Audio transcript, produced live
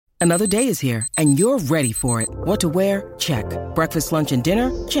Another day is here, and you're ready for it. What to wear? Check. Breakfast, lunch, and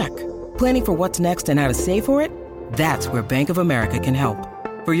dinner? Check. Planning for what's next and how to save for it? That's where Bank of America can help.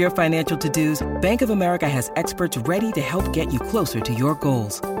 For your financial to-dos, Bank of America has experts ready to help get you closer to your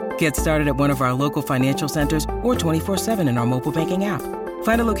goals. Get started at one of our local financial centers or 24/7 in our mobile banking app.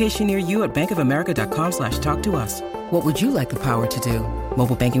 Find a location near you at bankofamerica.com/talktous. What would you like the power to do?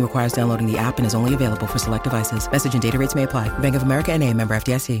 Mobile banking requires downloading the app and is only available for select devices. Message and data rates may apply. Bank of America N.A., member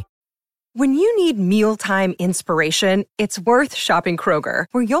FDIC. When you need mealtime inspiration, it's worth shopping Kroger,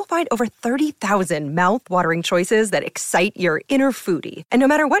 where you'll find over 30,000 mouth-watering choices that excite your inner foodie. And no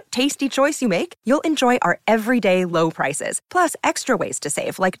matter what tasty choice you make, you'll enjoy our everyday low prices, plus extra ways to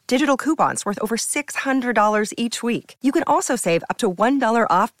save, like digital coupons worth over $600 each week. You can also save up to $1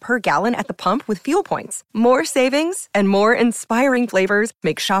 off per gallon at the pump with fuel points. More savings and more inspiring flavors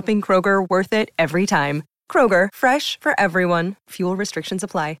make shopping Kroger worth it every time. Kroger, fresh for everyone. Fuel restrictions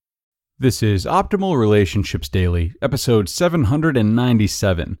apply. This is Optimal Relationships Daily, episode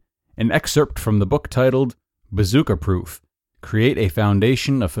 797, an excerpt from the book titled Bazooka Proof: Create a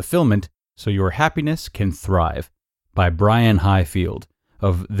Foundation of Fulfillment So Your Happiness Can Thrive, by Brian Highfield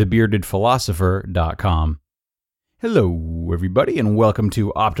of thebeardedphilosopher.com. Hello, everybody, and welcome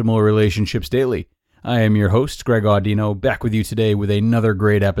to Optimal Relationships Daily. I am your host, Greg Audino, back with you today with another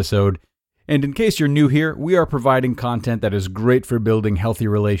great episode. And in case you're new here, we are providing content that is great for building healthy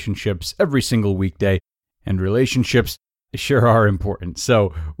relationships every single weekday, and relationships sure are important.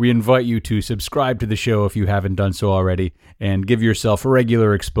 So we invite you to subscribe to the show if you haven't done so already, and give yourself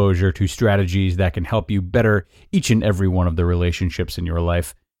regular exposure to strategies that can help you better each and every one of the relationships in your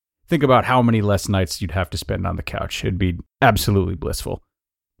life. Think about how many less nights you'd have to spend on the couch. It'd be absolutely blissful.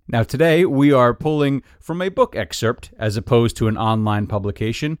 Now today, we are pulling from a book excerpt as opposed to an online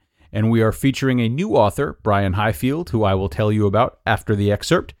publication, and we are featuring a new author, Brian Highfield, who I will tell you about after the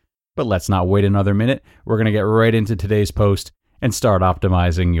excerpt. But let's not wait another minute. We're going to get right into today's post and start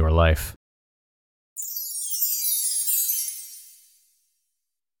optimizing your life.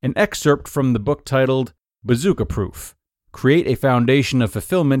 An excerpt from the book titled Bazooka Proof: Create a Foundation of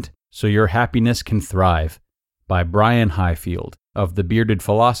Fulfillment So Your Happiness Can Thrive, by Brian Highfield of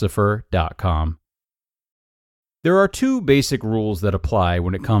thebeardedphilosopher.com. There are two basic rules that apply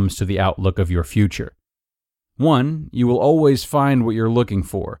when it comes to the outlook of your future. One, you will always find what you're looking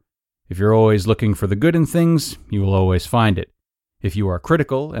for. If you're always looking for the good in things, you will always find it. If you are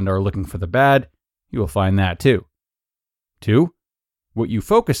critical and are looking for the bad, you will find that too. Two, what you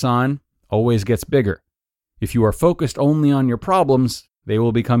focus on always gets bigger. If you are focused only on your problems, they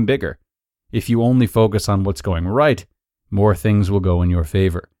will become bigger. If you only focus on what's going right, more things will go in your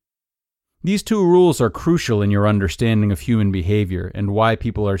favor. These two rules are crucial in your understanding of human behavior and why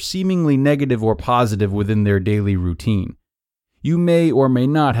people are seemingly negative or positive within their daily routine. You may or may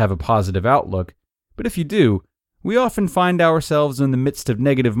not have a positive outlook, but if you do, we often find ourselves in the midst of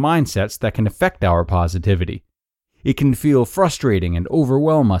negative mindsets that can affect our positivity. It can feel frustrating and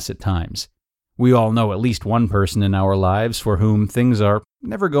overwhelm us at times. We all know at least one person in our lives for whom things are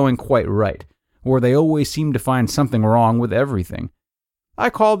never going quite right, or they always seem to find something wrong with everything. I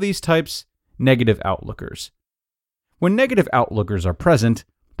call these types negative outlookers. When negative outlookers are present,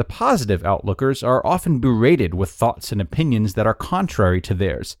 the positive outlookers are often berated with thoughts and opinions that are contrary to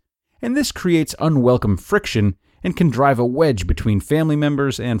theirs, and this creates unwelcome friction and can drive a wedge between family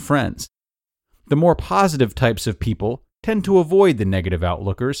members and friends. The more positive types of people tend to avoid the negative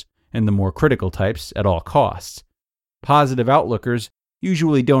outlookers, and the more critical types at all costs. Positive outlookers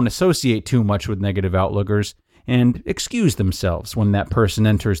usually don't associate too much with negative outlookers and excuse themselves when that person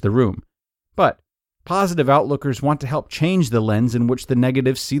enters the room. But positive outlookers want to help change the lens in which the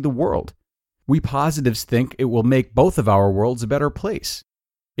negatives see the world. We positives think it will make both of our worlds a better place.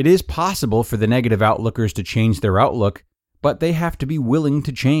 It is possible for the negative outlookers to change their outlook, but they have to be willing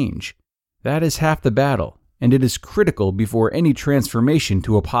to change. That is half the battle, and it is critical before any transformation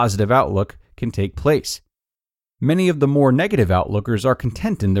to a positive outlook can take place. Many of the more negative outlookers are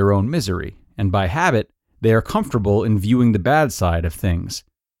content in their own misery, and by habit, they are comfortable in viewing the bad side of things.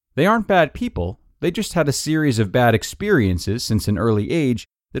 They aren't bad people, they just had a series of bad experiences since an early age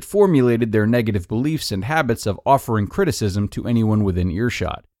that formulated their negative beliefs and habits of offering criticism to anyone within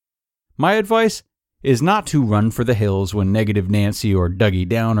earshot. My advice is not to run for the hills when negative Nancy or Dougie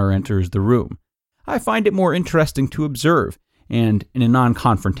Downer enters the room. I find it more interesting to observe and, in a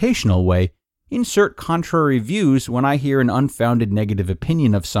non-confrontational way, insert contrary views when I hear an unfounded negative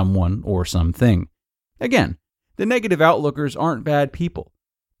opinion of someone or something. Again, the negative outlookers aren't bad people,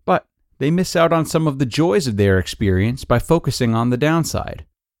 but they miss out on some of the joys of their experience by focusing on the downside.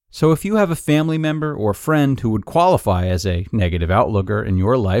 So if you have a family member or friend who would qualify as a negative outlooker in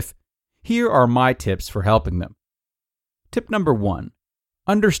your life, here are my tips for helping them. Tip number 1.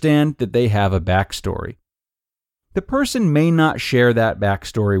 Understand that they have a backstory. The person may not share that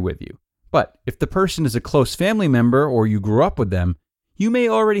backstory with you, but if the person is a close family member or you grew up with them, you may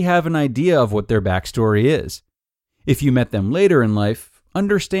already have an idea of what their backstory is. If you met them later in life,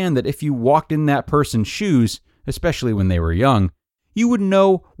 understand that if you walked in that person's shoes, especially when they were young, you would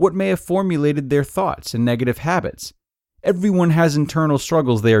know what may have formulated their thoughts and negative habits. Everyone has internal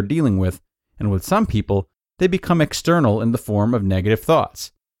struggles they are dealing with, and with some people, they become external in the form of negative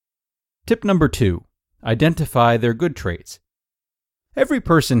thoughts. Tip number 2. Identify their good traits. Every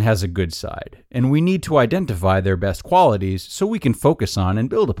person has a good side, and we need to identify their best qualities so we can focus on and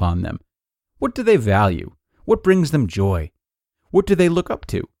build upon them. What do they value? What brings them joy? What do they look up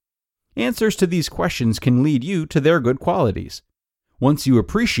to? Answers to these questions can lead you to their good qualities. Once you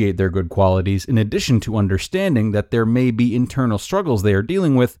appreciate their good qualities, in addition to understanding that there may be internal struggles they are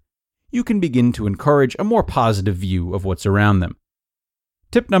dealing with, you can begin to encourage a more positive view of what's around them.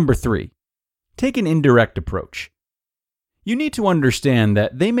 Tip number 3. Take an indirect approach. You need to understand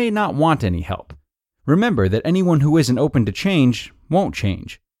that they may not want any help. Remember that anyone who isn't open to change won't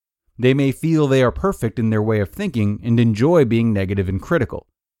change. They may feel they are perfect in their way of thinking and enjoy being negative and critical.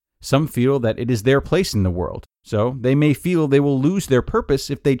 Some feel that it is their place in the world, so they may feel they will lose their purpose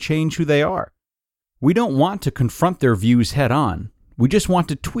if they change who they are. We don't want to confront their views head on. We just want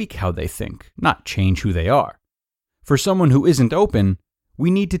to tweak how they think, not change who they are. For someone who isn't open, we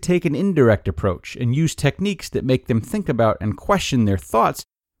need to take an indirect approach and use techniques that make them think about and question their thoughts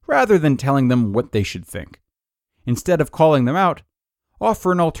rather than telling them what they should think. Instead of calling them out,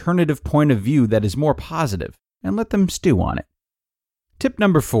 offer an alternative point of view that is more positive and let them stew on it. Tip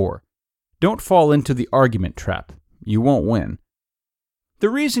number 4. Don't fall into the argument trap. You won't win. The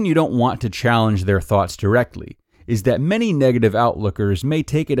reason you don't want to challenge their thoughts directly is that many negative outlookers may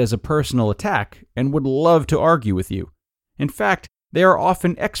take it as a personal attack and would love to argue with you. In fact, they are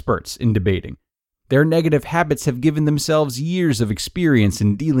often experts in debating. Their negative habits have given themselves years of experience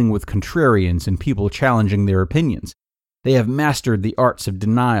in dealing with contrarians and people challenging their opinions. They have mastered the arts of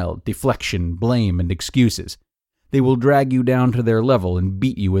denial, deflection, blame, and excuses. They will drag you down to their level and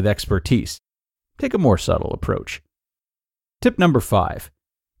beat you with expertise. Take a more subtle approach. Tip number 5.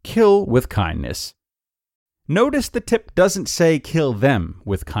 Kill with kindness. Notice the tip doesn't say kill them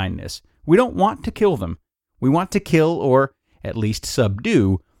with kindness. We don't want to kill them. We want to kill, or at least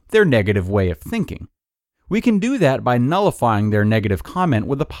subdue, their negative way of thinking. We can do that by nullifying their negative comment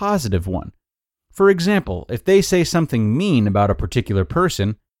with a positive one. For example, if they say something mean about a particular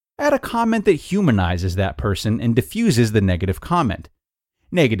person, add a comment that humanizes that person and diffuses the negative comment.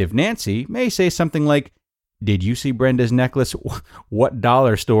 Negative Nancy may say something like, "Did you see Brenda's necklace? What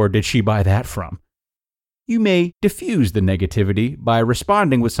dollar store did she buy that from?" You may diffuse the negativity by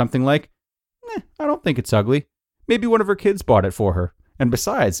responding with something like, "I don't think it's ugly. Maybe one of her kids bought it for her. And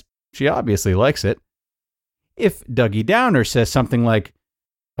besides, she obviously likes it." If Dougie Downer says something like,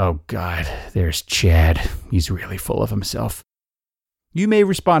 "Oh God, there's Chad. He's really full of himself," you may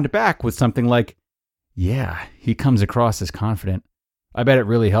respond back with something like, "Yeah, he comes across as confident. I bet it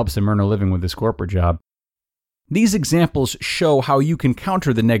really helps him earn a living with his corporate job." These examples show how you can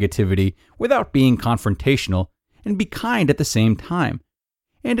counter the negativity without being confrontational and be kind at the same time.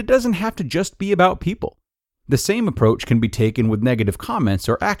 And it doesn't have to just be about people. The same approach can be taken with negative comments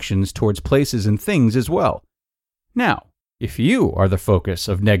or actions towards places and things as well. Now, if you are the focus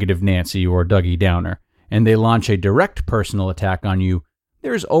of Negative Nancy or Dougie Downer, and they launch a direct personal attack on you,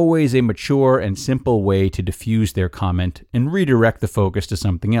 there's always a mature and simple way to diffuse their comment and redirect the focus to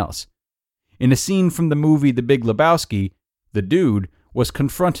something else. In a scene from the movie The Big Lebowski, the dude was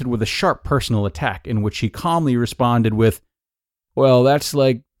confronted with a sharp personal attack in which he calmly responded with, "Well, that's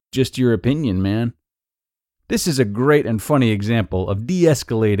like just your opinion, man." This is a great and funny example of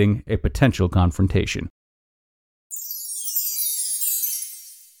de-escalating a potential confrontation.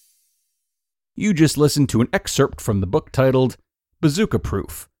 You just listened to an excerpt from the book titled Bazooka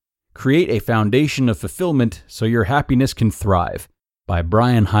Proof: Create a Foundation of Fulfillment So Your Happiness Can Thrive by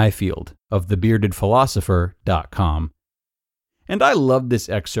Brian Highfield of thebeardedphilosopher.com. And I love this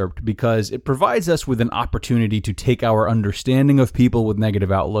excerpt because it provides us with an opportunity to take our understanding of people with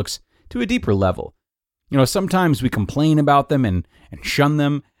negative outlooks to a deeper level. Sometimes we complain about them and shun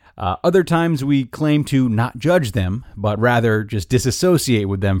them. Other times we claim to not judge them, but rather just disassociate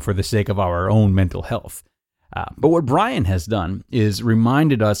with them for the sake of our own mental health. But what Brian has done is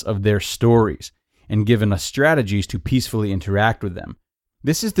reminded us of their stories and given us strategies to peacefully interact with them.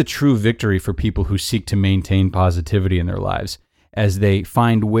 This is the true victory for people who seek to maintain positivity in their lives. as they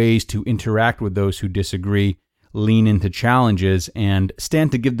find ways to interact with those who disagree, lean into challenges, and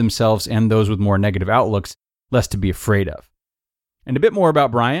stand to give themselves and those with more negative outlooks less to be afraid of. And a bit more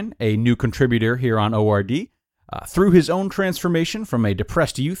about Brian, a new contributor here on ORD. Through his own transformation from a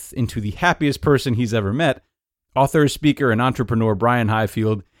depressed youth into the happiest person he's ever met, author, speaker, and entrepreneur Brian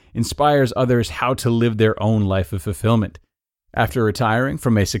Highfield inspires others how to live their own life of fulfillment. After retiring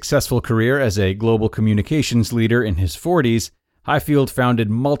from a successful career as a global communications leader in his 40s, Highfield founded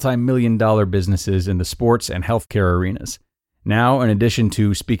multi-million-dollar businesses in the sports and healthcare arenas. Now, in addition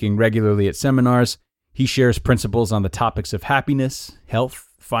to speaking regularly at seminars, he shares principles on the topics of happiness, health,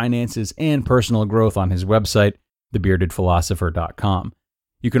 finances, and personal growth on his website, thebeardedphilosopher.com.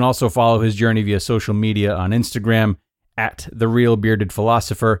 You can also follow his journey via social media on Instagram at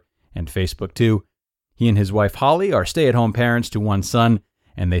 @TheRealBeardedPhilosopher and Facebook too. He and his wife Holly are stay-at-home parents to one son,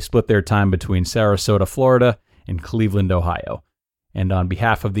 and they split their time between Sarasota, Florida, and Cleveland, Ohio. And on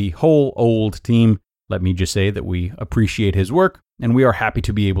behalf of the whole OLD team, let me just say that we appreciate his work, and we are happy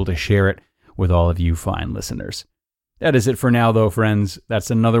to be able to share it with all of you fine listeners. That is it for now, though, friends. That's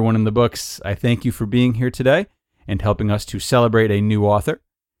another one in the books. I thank you for being here today and helping us to celebrate a new author.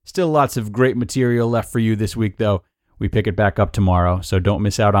 Still lots of great material left for you this week, though. We pick it back up tomorrow, so don't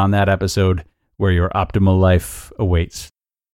miss out on that episode where your optimal life awaits.